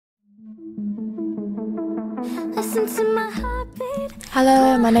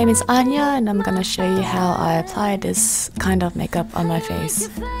Hello, my name is Anya and I'm gonna show you how I apply this kind of makeup on my face.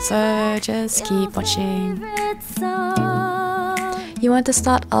 So just keep watching. You want to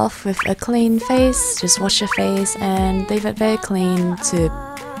start off with a clean face, just wash your face and leave it very clean to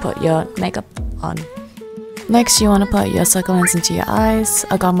put your makeup on. Next you want to put your circle lens into your eyes.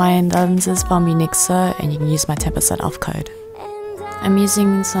 I got my lenses from Unixo and you can use my 10% off code. I'm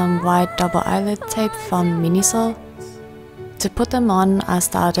using some white double eyelid tape from Miniso. To put them on, I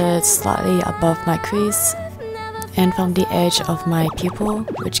started slightly above my crease and from the edge of my pupil,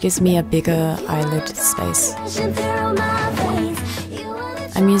 which gives me a bigger eyelid space.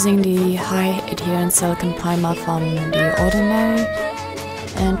 I'm using the high adherence silicone primer from The Ordinary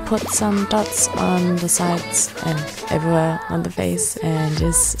and put some dots on the sides and everywhere on the face and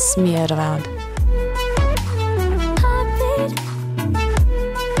just smear it around.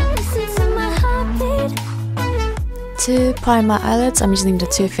 To prime my eyelids, I'm using the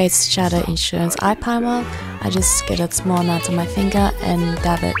Too Faced Shadow Insurance Eye Primer. I just get a small amount on my finger and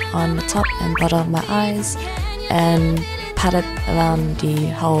dab it on the top and bottom of my eyes and pat it around the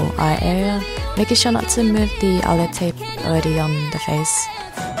whole eye area, making sure not to move the eyelid tape already on the face.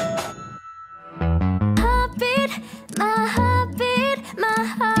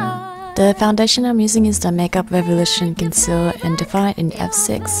 The foundation I'm using is the Makeup Revolution Conceal and Define in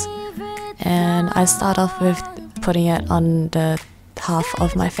F6, and I start off with putting it on the half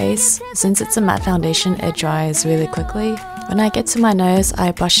of my face. Since it's a matte foundation, it dries really quickly. When I get to my nose,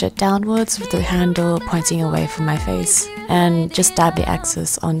 I brush it downwards with the handle pointing away from my face and just dab the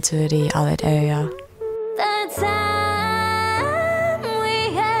excess onto the eyelid area.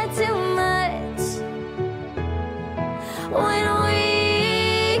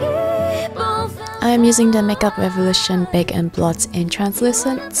 I'm using the Makeup Revolution Bake and Blot in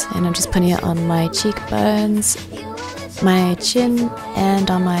Translucent and I'm just putting it on my cheekbones, my chin and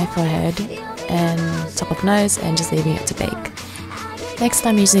on my forehead and top of nose and just leaving it to bake. Next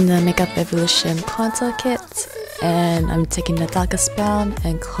I'm using the Makeup Revolution Contour Kit and I'm taking the darkest brown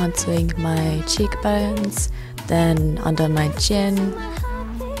and contouring my cheekbones, then under my chin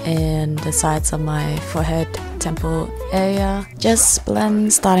and the sides of my forehead, temple area. Just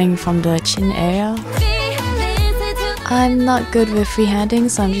blend starting from the chin area. I'm not good with freehanding,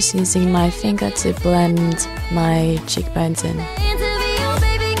 so I'm just using my finger to blend my cheekbones in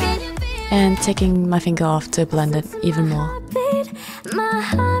and taking my finger off to blend it even more.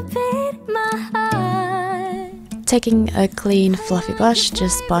 Taking a clean fluffy brush,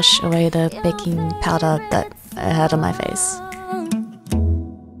 just brush away the baking powder that I had on my face.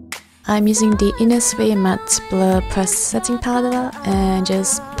 I'm using the Innisfree Matte Blur Press Setting Powder and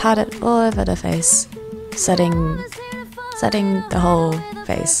just pat it all over the face, setting the whole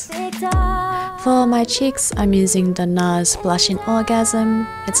face. For my cheeks, I'm using the NARS Blush in Orgasm.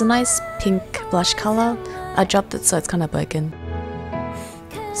 It's a nice pink blush color. I dropped it so it's kind of broken.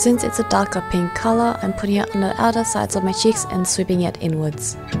 Since it's a darker pink color, I'm putting it on the outer sides of my cheeks and sweeping it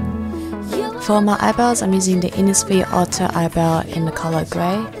inwards. For my eyebrows, I'm using the Innisfree Auto Eyebrow in the color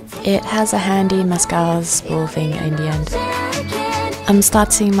grey. It has a handy mascara spool thing in the end. I'm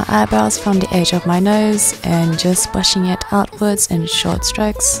starting my eyebrows from the edge of my nose and just brushing it outwards in short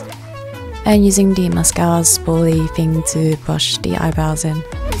strokes and using the mascara spoolie thing to brush the eyebrows in.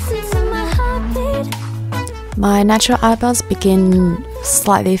 My natural eyebrows begin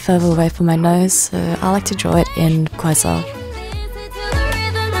slightly further away from my nose, so I like to draw it in closer.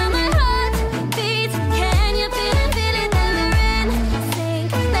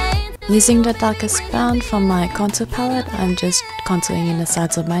 Using the darkest brown from my contour palette, I'm just contouring in the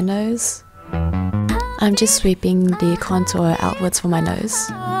sides of my nose. I'm just sweeping the contour outwards for my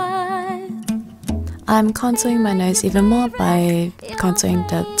nose. I'm contouring my nose even more by contouring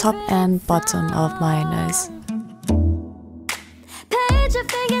the top and bottom of my nose.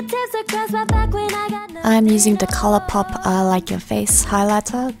 I'm using the Colourpop I Like Your Face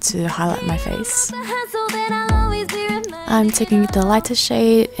highlighter to highlight my face. I'm taking the lighter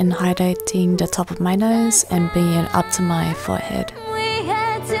shade and highlighting the top of my nose and bringing it up to my forehead.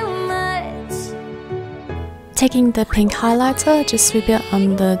 Taking the pink highlighter, just sweep it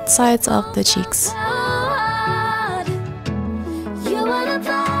on the sides of the cheeks.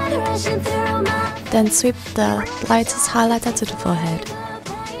 Then sweep the lightest highlighter to the forehead.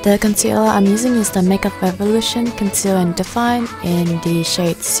 The concealer I'm using is the Makeup Revolution Conceal and Define in the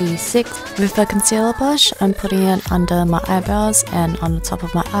shade C6. With a concealer brush, I'm putting it under my eyebrows and on the top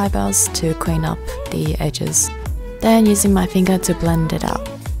of my eyebrows to clean up the edges. Then using my finger to blend it out.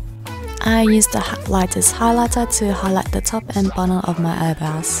 I use the lightest highlighter to highlight the top and bottom of my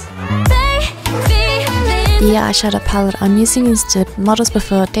eyebrows. The eyeshadow palette I'm using is the Models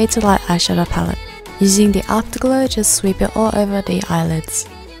Prefer Day to Light eyeshadow palette. Using the Afterglow, just sweep it all over the eyelids.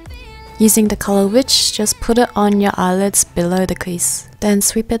 Using the color Witch, just put it on your eyelids below the crease. Then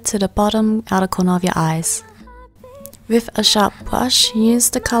sweep it to the bottom outer corner of your eyes. With a sharp brush,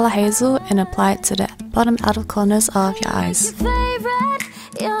 use the color Hazel and apply it to the bottom outer corners of your eyes.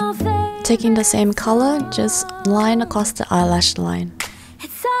 Taking the same color, just line across the eyelash line.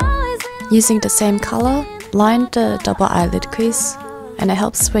 Using the same color, line the double eyelid crease, and it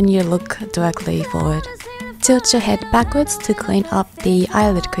helps when you look directly forward. Tilt your head backwards to clean up the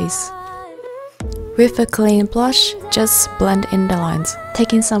eyelid crease. With a clean brush, just blend in the lines.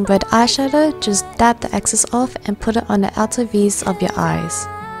 Taking some red eyeshadow, just dab the excess off and put it on the outer V's of your eyes.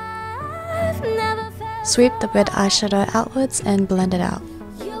 Sweep the red eyeshadow outwards and blend it out.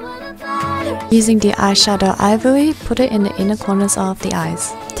 Using the eyeshadow Ivory, put it in the inner corners of the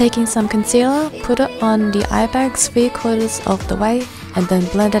eyes. Taking some concealer, put it on the eye bags 3/4 of the way and then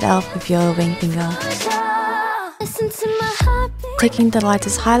blend it out with your ring finger. Taking the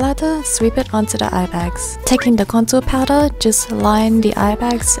lightest highlighter, sweep it onto the eye bags. Taking the contour powder, just line the eye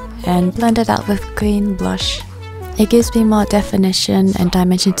bags and blend it out with green blush. It gives me more definition and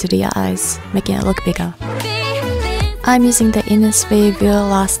dimension to the eyes, making it look bigger. I'm using the Innisfree Real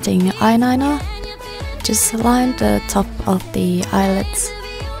Lasting Eyeliner. Just line the top of the eyelids,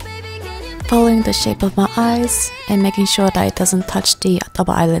 following the shape of my eyes and making sure that it doesn't touch the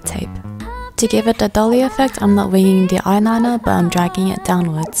double eyelid tape. To give it the Dolly effect, I'm not winging the eyeliner, but I'm dragging it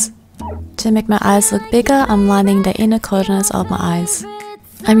downwards. To make my eyes look bigger, I'm lining the inner corners of my eyes.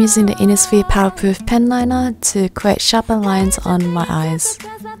 I'm using the Innisfree Powerproof Pen Liner to create sharper lines on my eyes.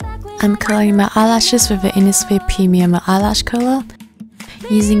 I'm curling my eyelashes with the Innisfree Premium Eyelash Curler.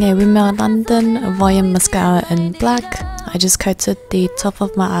 Using a Rimmel London Volume Mascara in black, I just coated the top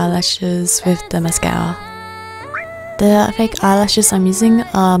of my eyelashes with the mascara. The fake eyelashes I'm using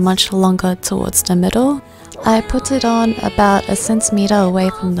are much longer towards the middle. I put it on about a centimeter away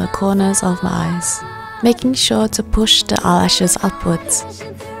from the corners of my eyes, making sure to push the eyelashes upwards.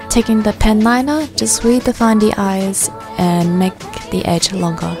 Taking the pen liner, just redefine the eyes and make the edge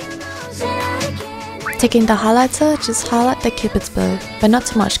longer. Taking the highlighter, just highlight the cupid's bow, but not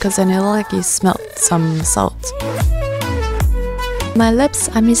too much because then it'll look like you smelt some salt. My lips,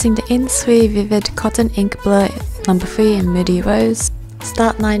 I'm using the Innisfree Vivid Cotton Ink Blur No. 3 in Moody Rose.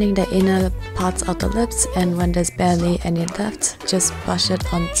 Start lining the inner parts of the lips, and when there's barely any left, just brush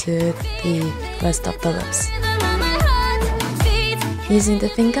it onto the rest of the lips. Using the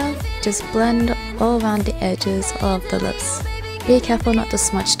finger, just blend all around the edges of the lips. Be careful not to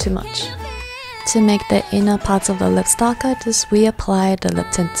smudge too much. To make the inner parts of the lips darker, just reapply the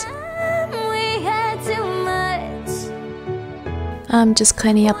lip tint. I'm just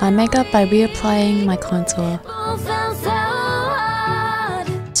cleaning up my makeup by reapplying my contour.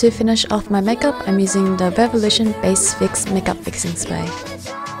 To finish off my makeup, I'm using the Revolution Base Fix Makeup Fixing Spray.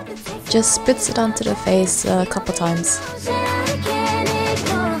 Just spritz it onto the face a couple times.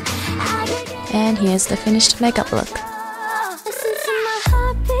 And here's the finished makeup look.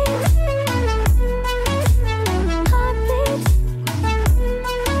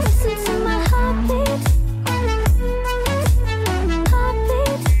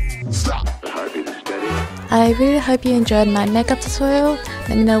 I really hope you enjoyed my makeup tutorial.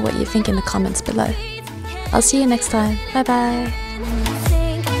 Let me know what you think in the comments below. I'll see you next time. Bye bye.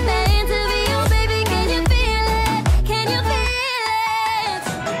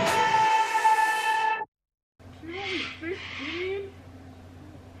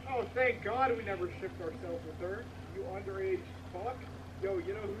 Oh, thank God we never shipped ourselves with her. You underage fuck. Yo,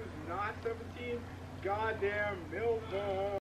 you know who's not 17? Goddamn Milva.